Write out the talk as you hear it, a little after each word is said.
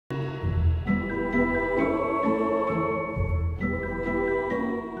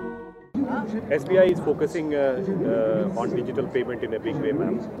SBI is focusing on digital payment in a big way,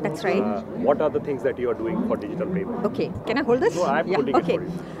 ma'am. That's right. What are the things that you are doing for digital payment? Okay, can I hold this? No, I'm holding okay. it for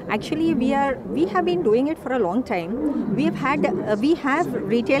you. Actually, we have been doing it for a long time. We have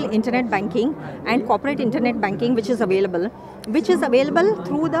retail internet banking and corporate internet banking, which is available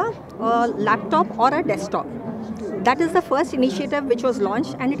through the laptop or a desktop. That is the first initiative which was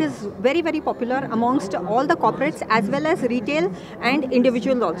launched, and it is very, very popular amongst all the corporates as well as retail and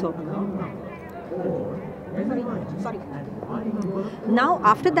individuals also. Sorry. Now,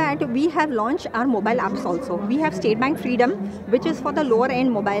 after that, we have launched our mobile apps also. We have State Bank Freedom, which is for the lower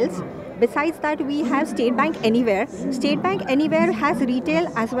end mobiles. Besides that, we have State Bank Anywhere. State Bank Anywhere has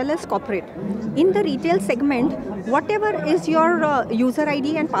retail as well as corporate. In the retail segment, whatever is your user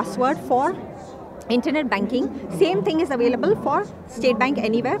ID and password for internet banking, same thing is available for State Bank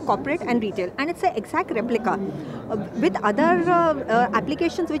Anywhere, corporate and retail, and it's an exact replica. With other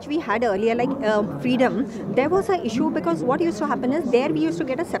applications which we had earlier, like Freedom, there was an issue because what used to happen is there we used to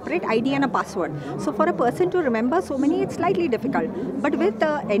get a separate ID and a password. So for a person to remember so many, it's slightly difficult. But with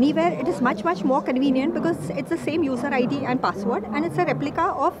Anywhere, it is much, much more convenient because it's the same user ID and password, and it's a replica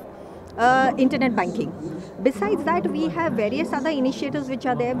of internet banking. Besides that, we have various other initiatives which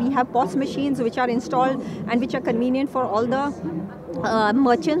are there. We have POS machines which are installed and which are convenient for all the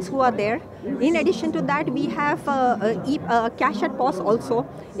merchants who are there. In addition to that, we have cash at POS also.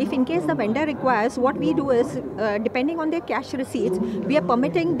 If in case the vendor requires, what we do is, depending on their cash receipts, we are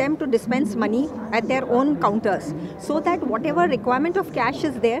permitting them to dispense money at their own counters, so that whatever requirement of cash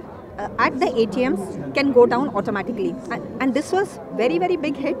is there, at the ATMs can go down automatically. And this was very, very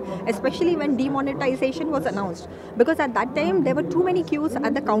big hit, especially when demonetization was announced. Because at that time, there were too many queues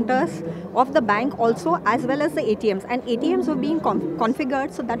at the counters of the bank also, as well as the ATMs. And ATMs were being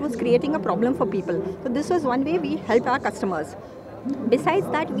configured, so that was creating a problem for people. So this was one way we helped our customers. Besides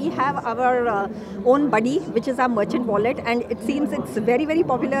that, we have our own Buddy, which is our merchant wallet, and it seems it's very, very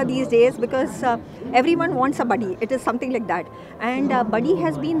popular these days because everyone wants a Buddy. It is something like that. And Buddy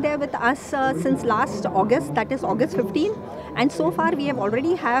has been there with us since last August, that is August 15. And so far, we have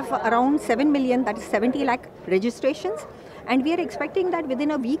already have around 7 million, that is 70 lakh registrations. And we are expecting that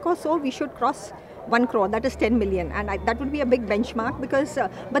within a week or so, we should cross 1 crore, that is 10 million. And that would be a big benchmark because,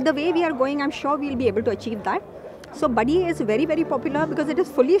 but the way we are going, I'm sure we'll be able to achieve that. So Buddy is very, very popular because it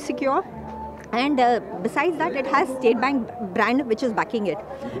is fully secure, and besides that, it has State Bank brand which is backing it,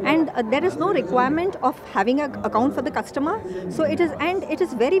 and there is no requirement of having an account for the customer. So it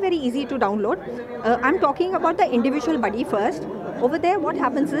is very, very easy to download. I'm talking about the individual Buddy first. Over there, what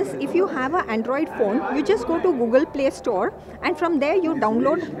happens is, if you have an Android phone, you just go to Google Play Store, and from there you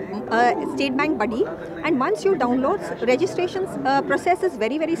download State Bank Buddy. And once you download, registration process is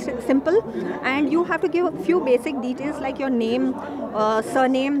very, very simple, and you have to give a few basic details like your name,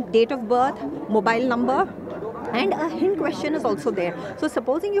 surname, date of birth, mobile number, and a hint question is also there. So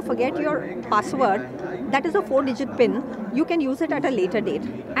supposing you forget your password, that is a 4-digit PIN, you can use it at a later date.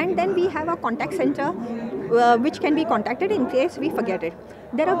 And then we have a contact center which can be contacted in case we forget it.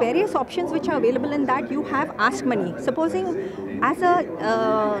 There are various options which are available in that. You have Ask Money. Supposing as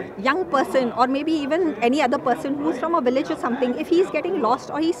a young person, or maybe even any other person who's from a village or something, if he's getting lost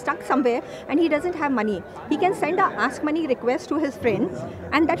or he's stuck somewhere and he doesn't have money, he can send a Ask Money request to his friend,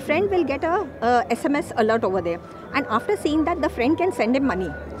 and that friend will get a SMS alert over there. And after seeing that, the friend can send him money.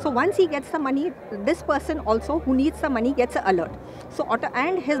 So once he gets the money, this person also who needs the money gets an alert. So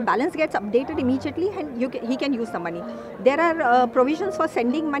and his balance gets updated immediately, and he can use the money. There are provisions for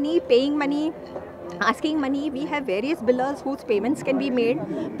sending money, paying money, asking money. We have various billers whose payments can be made.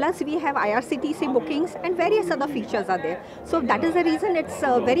 Plus we have IRCTC bookings, and various other features are there. So that is the reason it's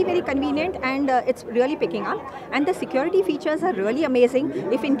very, very convenient, and it's really picking up. And the security features are really amazing.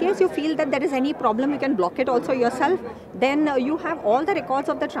 If in case you feel that there is any problem, you can block it also yourself. Then you have all the records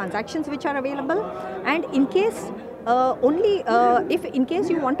of the transactions which are available. And in case if in case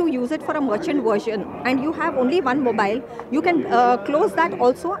you want to use it for a merchant version and you have only one mobile, you can close that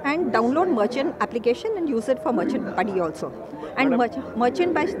also and download merchant application and use it for Merchant Buddy also. And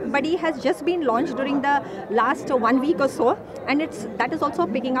Merchant Buddy has just been launched during the last 1 week or so, and that is also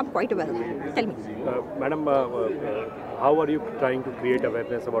picking up quite well. Tell me. Madam, how are you trying to create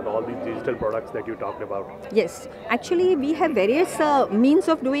awareness about all these digital products that you talked about? Yes, actually we have various means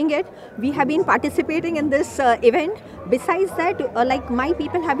of doing it. We have been participating in this event. Besides that, like my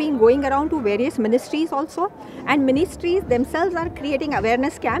people have been going around to various ministries also, and ministries themselves are creating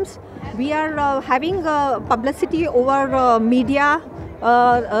awareness camps. We are having publicity over media,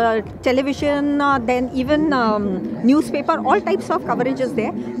 television, then even newspaper, all types of coverage is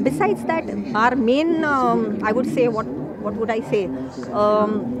there. Besides that, our main, I would say, what would I say?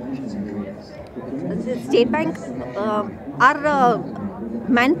 State Bank, our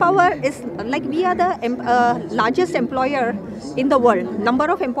manpower is like we are the largest employer in the world. Number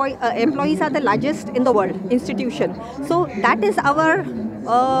of employees are the largest in the world institution. So that is our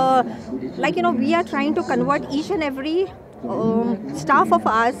we are trying to convert each and every staff of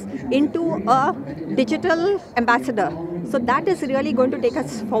ours into a digital ambassador. So that is really going to take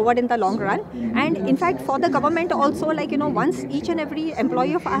us forward in the long run. And in fact, for the government also, once each and every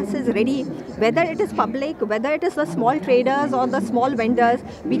employee of ours is ready, whether it is public, whether it is the small traders or the small vendors,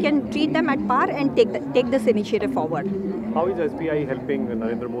 we can treat them at par and take this initiative forward. How is SBI helping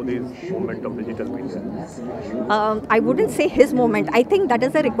Narendra Modi's movement of digital India? I wouldn't say his movement. I think that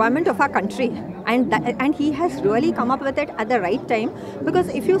is a requirement of our country. And he has really come up with it at the right time, because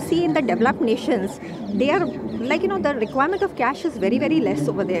if you see in the developed nations, they are the requirement of cash is very, very less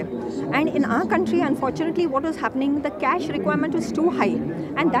over there. And in our country, unfortunately, what was happening, the cash requirement was too high,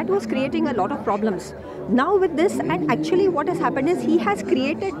 and that was creating a lot of problems. Now with this, and actually what has happened is he has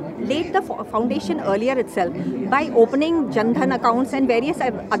laid the foundation earlier itself by opening Jan Dhan accounts and various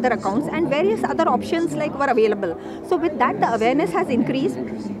other accounts, and various other options were available. So with that, the awareness has increased.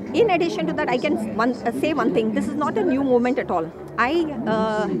 In addition to that, I can say one thing. This is not a new movement at all. I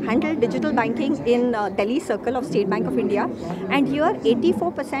handle digital banking in Delhi Circle of State Bank of India, and here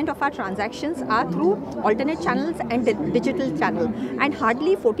 84% of our transactions are through alternate channels and digital channel, and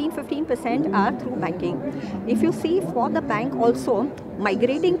hardly 14-15% are through banking. If you see, for the bank also,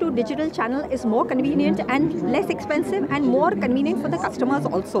 migrating to digital channel is more convenient and less expensive and more convenient for the customers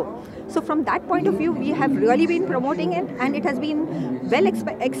also. So from that point of view, we have really been promoting it, and it has been well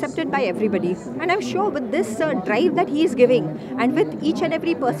accepted by everybody. And I'm sure with this drive that he is giving, and with each and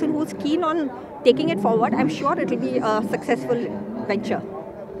every person who's keen on taking it forward, I'm sure it will be a successful venture.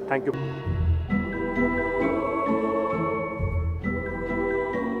 Thank you.